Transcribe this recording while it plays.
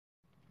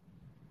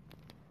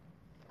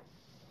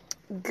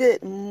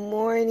Good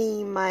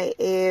morning, my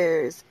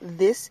heirs.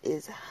 This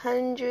is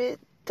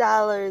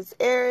 $100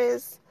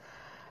 Heiress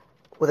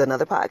with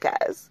another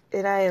podcast.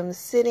 And I am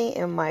sitting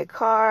in my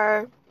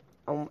car.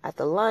 I'm at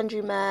the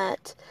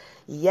laundromat.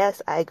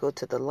 Yes, I go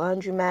to the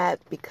laundromat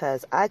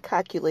because I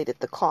calculated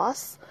the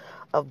cost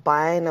of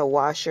buying a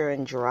washer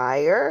and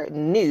dryer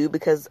new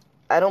because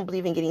I don't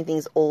believe in getting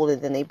things old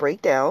and then they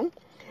break down.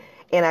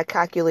 And I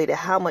calculated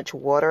how much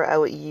water I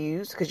would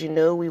use because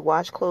we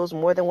wash clothes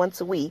more than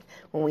once a week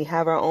when we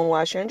have our own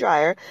washer and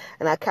dryer.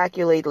 And I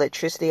calculated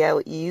electricity I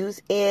would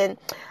use. And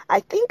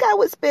I think I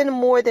would spend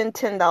more than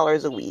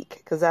 $10 a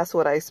week because that's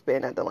what I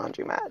spend at the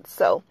laundromat.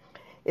 So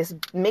it's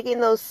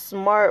making those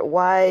smart,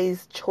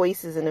 wise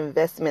choices and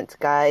investments,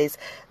 guys,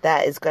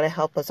 that is going to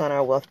help us on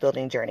our wealth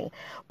building journey.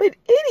 But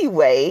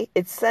anyway,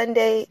 it's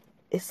Sunday.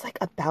 It's like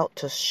about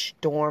to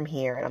storm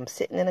here, and I'm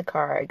sitting in a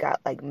car. It got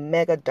like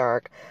mega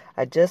dark.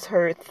 I just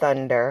heard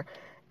thunder.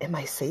 Am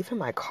I safe in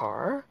my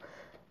car?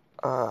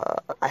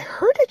 I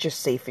heard that you're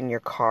safe in your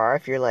car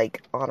if you're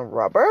like on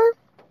rubber.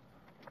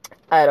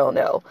 I don't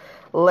know.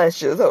 Let's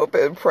just hope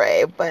and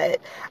pray. But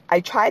I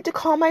tried to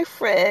call my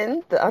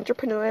friend, the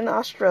entrepreneur in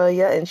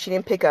Australia, and she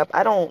didn't pick up.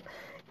 I don't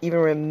even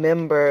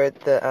remember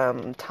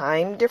the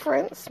time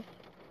difference.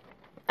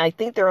 I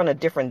think they're on a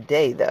different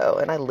day though,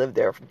 and I lived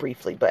there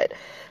briefly, but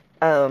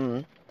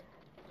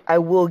I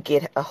will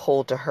get a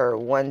hold of her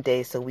one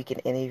day so we can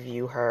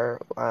interview her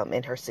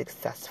in her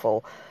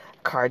successful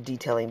car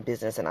detailing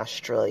business in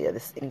Australia.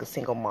 This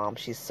single mom,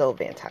 she's so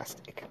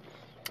fantastic.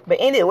 But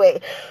anyway,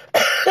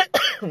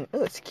 oh,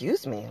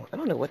 excuse me. I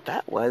don't know what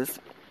that was.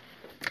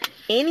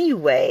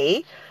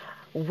 Anyway,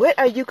 what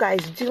are you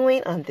guys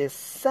doing on this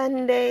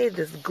Sunday,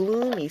 this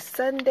gloomy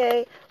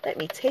Sunday? Let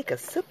me take a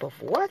sip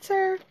of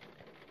water.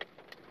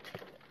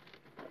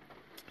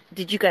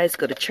 Did you guys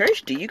go to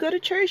church? Do you go to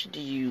church? Do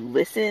you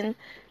listen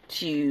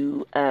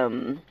to,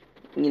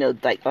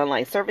 like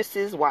online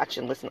services, watch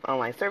and listen to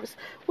online service?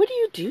 What do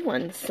you do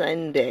on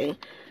Sunday?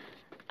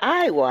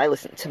 I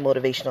listen to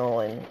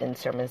motivational and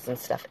sermons and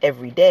stuff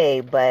every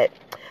day, but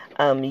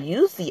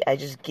usually I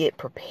just get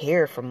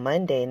prepared for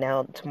Monday.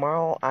 Now,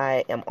 tomorrow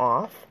I am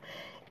off,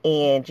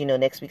 and,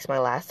 next week's my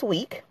last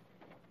week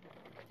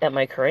at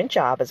my current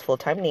job as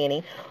full-time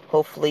nanny.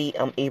 Hopefully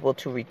I'm able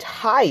to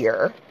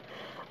retire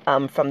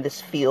from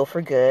this field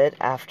for good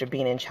after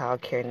being in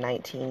childcare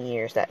 19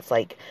 years. That's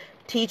like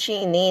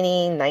teaching,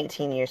 nannying,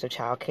 19 years of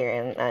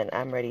childcare, and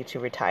I'm ready to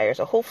retire.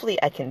 So hopefully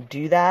I can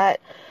do that.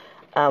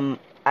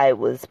 I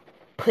was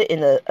put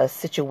in a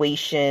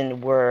situation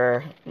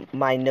where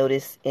my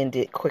notice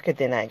ended quicker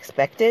than I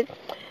expected.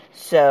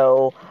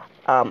 So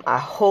I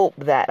hope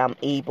that I'm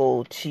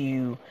able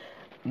to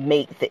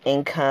make the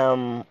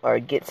income or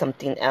get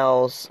something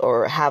else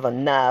or have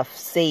enough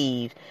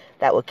saved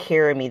that will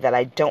carry me, that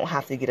I don't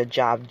have to get a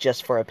job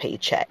just for a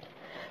paycheck,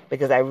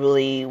 because I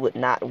really would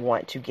not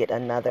want to get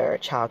another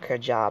childcare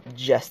job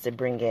just to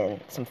bring in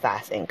some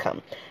fast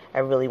income. I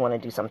really want to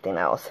do something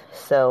else.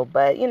 So,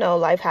 but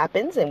life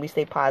happens and we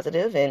stay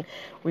positive and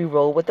we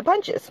roll with the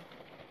punches.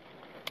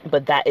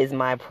 But that is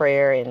my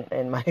prayer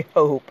and my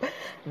hope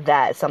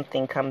that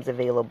something comes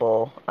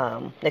available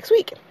next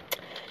week.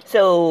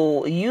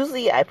 So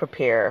usually I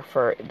prepare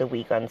for the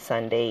week on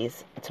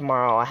Sundays.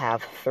 Tomorrow I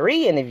have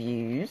 3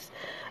 interviews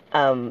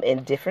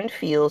in different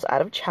fields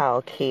out of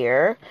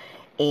childcare.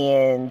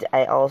 And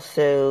I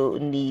also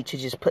need to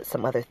just put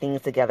some other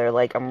things together.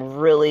 Like, I'm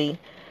really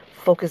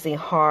focusing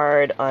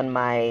hard on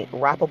my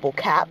wrappable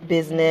cap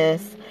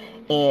business.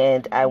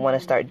 And I want to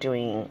start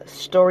doing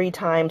story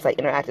times, like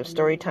interactive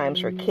story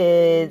times for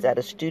kids at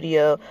a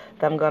studio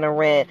that I'm going to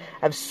rent.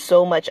 I have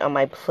so much on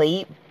my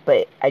plate,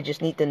 but I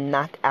just need to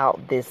knock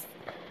out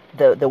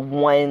the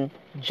one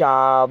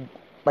job.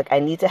 Like, I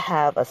need to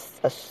have a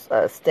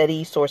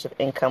steady source of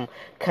income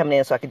coming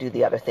in so I can do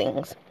the other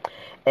things.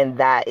 And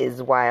that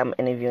is why I'm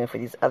interviewing for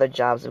these other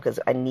jobs, because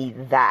I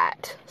need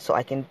that so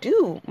I can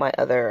do my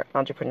other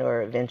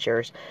entrepreneur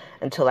ventures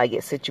until I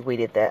get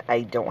situated that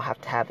I don't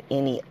have to have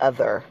any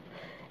other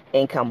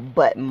income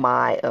but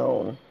my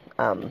own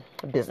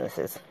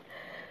businesses.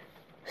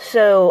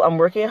 So I'm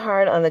working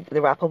hard on the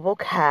wrappable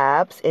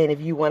caps, and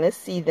if you want to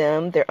see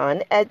them, they're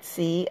on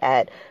Etsy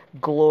at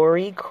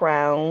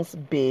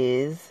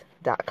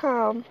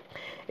glorycrownsbiz.com.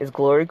 It's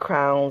Glory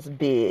Crowns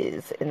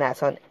Biz, and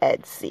that's on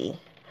Etsy.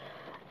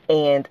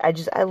 And I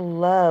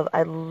love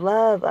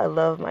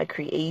my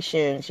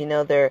creations.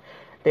 They're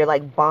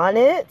like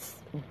bonnets,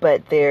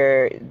 but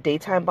they're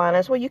daytime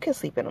bonnets. Well, you can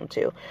sleep in them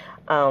too.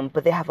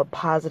 But they have a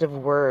positive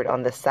word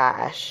on the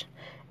sash.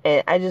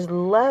 And I just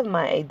love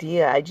my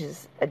idea. I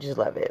just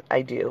love it.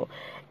 I do.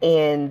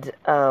 And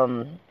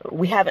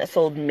we haven't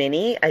sold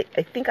many. I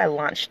think I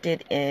launched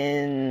it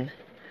in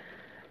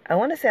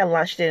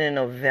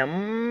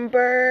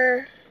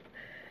November,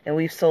 and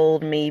we've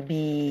sold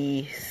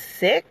maybe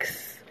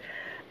 6.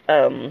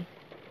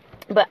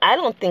 But I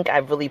don't think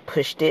I've really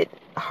pushed it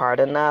hard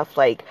enough.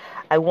 Like,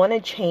 I want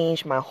to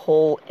change my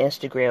whole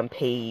Instagram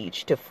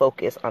page to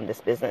focus on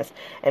this business.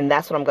 And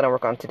that's what I'm going to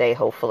work on today,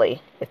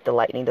 hopefully, if the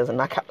lightning doesn't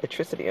knock out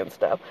electricity and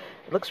stuff.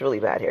 It looks really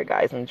bad here,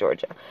 guys, in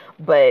Georgia.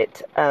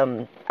 But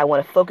I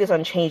want to focus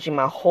on changing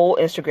my whole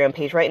Instagram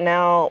page. Right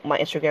now, my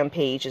Instagram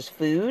page is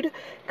food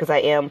because I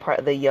am part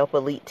of the Yelp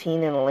Elite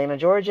team in Atlanta,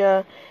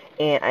 Georgia.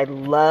 And I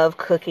love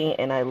cooking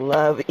and I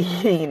love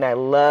eating. I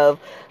love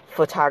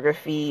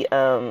photography,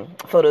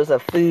 photos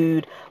of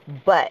food,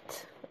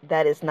 but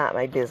that is not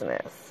my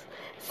business.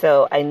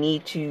 So I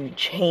need to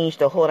change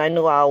the whole, and I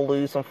know I'll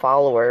lose some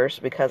followers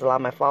because a lot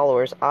of my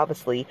followers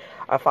obviously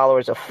are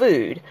followers of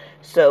food.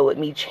 So with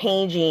me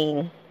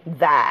changing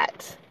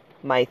that,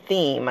 my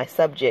theme, my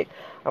subject,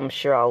 I'm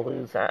sure I'll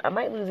lose. I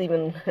might lose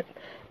even a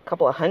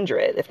couple of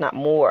hundred, if not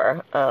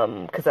more,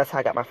 because that's how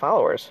I got my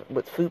followers,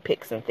 with food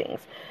pics and things.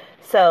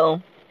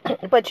 So,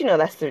 but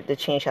that's the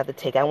change I have to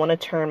take. I want to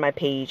turn my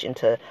page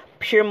into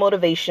pure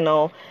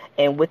motivational,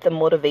 and with the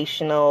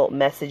motivational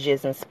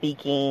messages and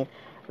speaking,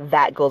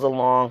 that goes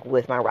along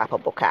with my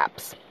wrappable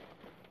caps.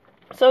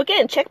 So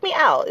again, check me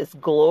out. It's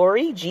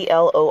Glory,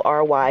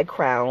 Glory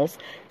Crowns,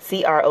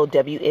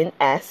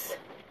 CROWNS.biz,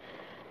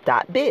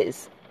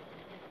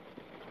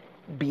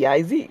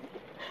 BIZ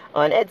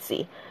on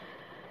Etsy.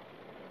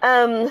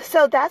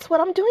 So that's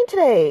what I'm doing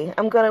today.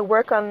 I'm going to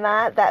work on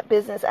that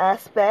business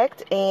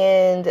aspect.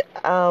 And,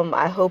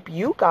 I hope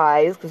you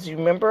guys, because you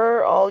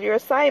remember all your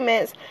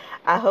assignments,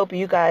 I hope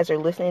you guys are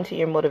listening to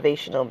your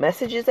motivational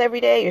messages every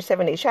day, your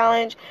 7-day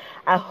challenge.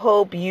 I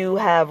hope you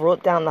have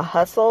wrote down the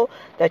hustle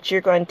that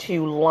you're going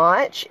to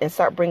launch and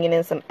start bringing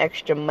in some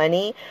extra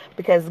money,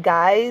 because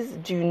guys,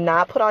 do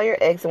not put all your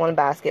eggs in one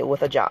basket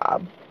with a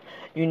job.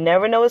 You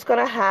never know what's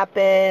going to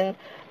happen.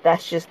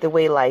 That's just the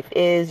way life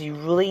is. You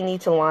really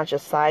need to launch a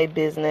side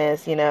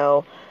business.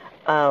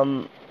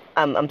 I'm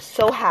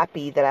so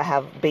happy that I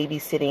have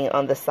babysitting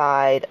on the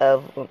side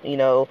of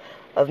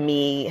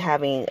me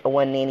having a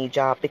one nanny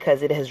job,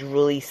 because it has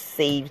really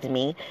saved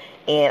me.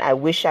 And I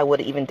wish I would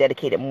have even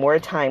dedicated more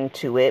time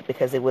to it,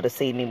 because it would have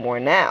saved me more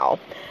now.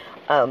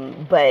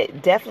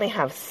 But definitely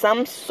have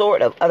some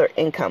sort of other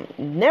income.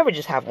 Never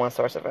just have one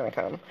source of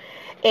income.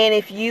 And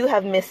if you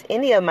have missed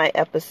any of my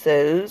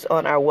episodes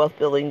on our wealth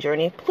building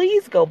journey,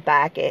 please go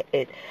back.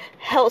 It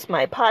helps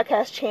my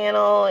podcast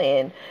channel,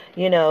 and,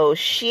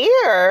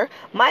 share.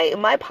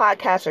 My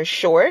podcasts are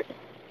short.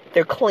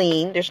 They're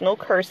clean. There's no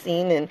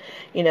cursing, and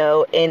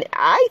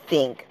I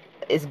think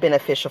it's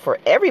beneficial for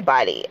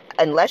everybody,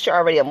 unless you're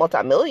already a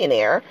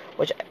multimillionaire,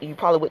 which you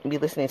probably wouldn't be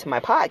listening to my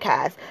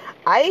podcast.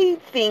 I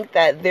think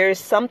that there's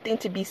something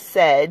to be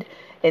said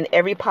in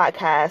every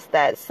podcast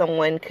that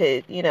someone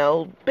could,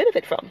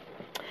 benefit from.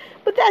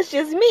 But that's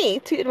just me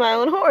tooting my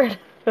own horn.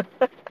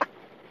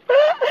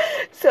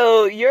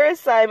 So your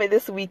assignment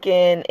this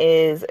weekend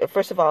is,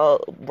 first of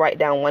all, write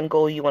down one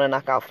goal you want to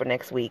knock out for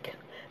next week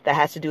that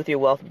has to do with your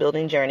wealth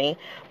building journey,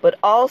 but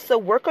also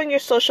work on your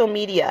social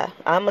media.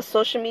 I'm a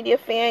social media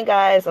fan,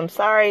 guys. I'm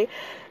sorry.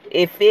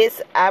 If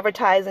it's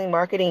advertising,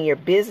 marketing, your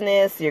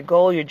business, your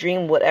goal, your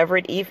dream, whatever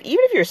even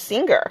if you're a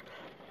singer,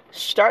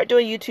 start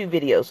doing YouTube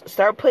videos.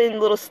 Start putting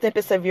little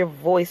snippets of your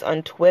voice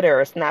on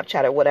Twitter or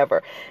Snapchat or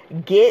whatever.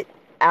 Get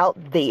out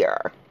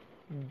there.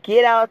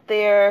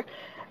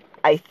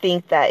 I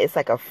think that it's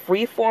like a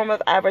free form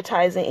of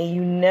advertising, and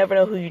you never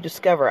know who you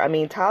discover. I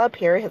mean, Tyler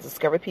Perry has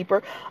discovered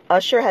people.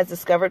 Usher has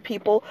discovered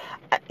people.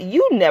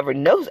 You never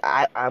know.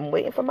 I'm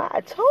waiting for I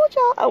told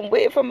y'all, I'm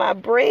waiting for my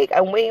break.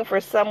 I'm waiting for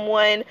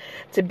someone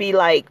to be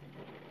like,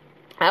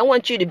 I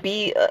want you to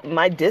be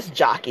my disc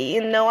jockey.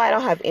 And no, I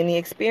don't have any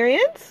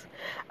experience.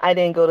 I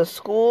didn't go to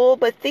school,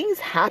 but things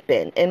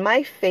happen. In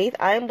my faith,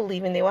 I am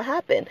believing they will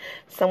happen.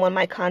 Someone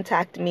might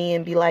contact me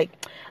and be like,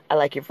 I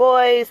like your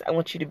voice. I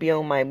want you to be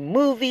on my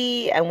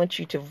movie. I want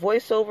you to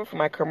voice over for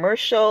my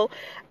commercial.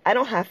 I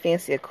don't have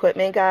fancy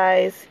equipment,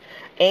 guys.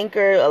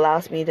 Anchor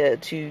allows me to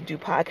do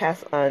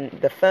podcasts on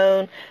the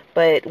phone.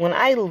 But when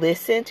I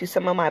listen to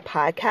some of my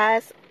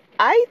podcasts,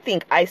 I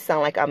think I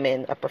sound like I'm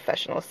in a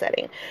professional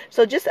setting.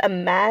 So just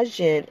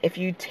imagine if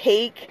you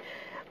take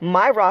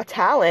my raw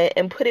talent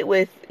and put it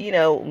with,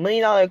 $1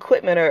 million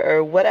equipment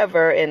or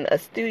whatever in a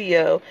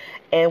studio,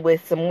 and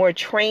with some more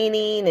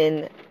training,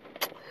 and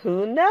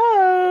who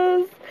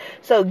knows?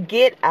 So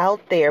get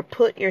out there,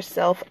 put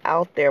yourself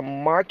out there,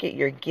 market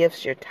your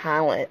gifts, your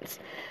talents.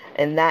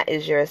 And that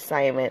is your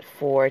assignment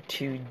for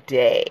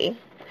today.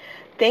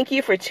 Thank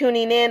you for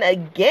tuning in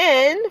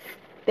again.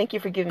 Thank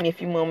you for giving me a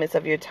few moments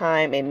of your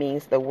time. It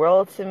means the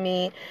world to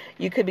me.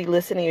 You could be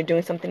listening or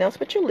doing something else,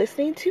 but you're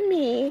listening to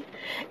me.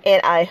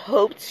 And I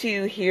hope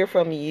to hear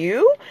from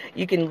you.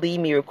 You can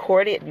leave me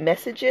recorded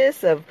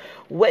messages of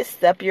what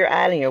step you're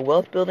at in your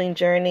wealth building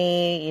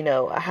journey.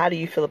 How do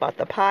you feel about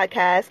the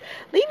podcast?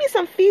 Leave me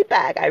some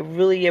feedback. I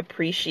really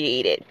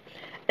appreciate it.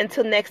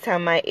 Until next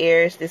time, my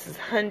heirs, this is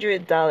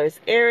 $100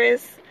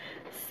 Heiress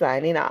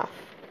signing off.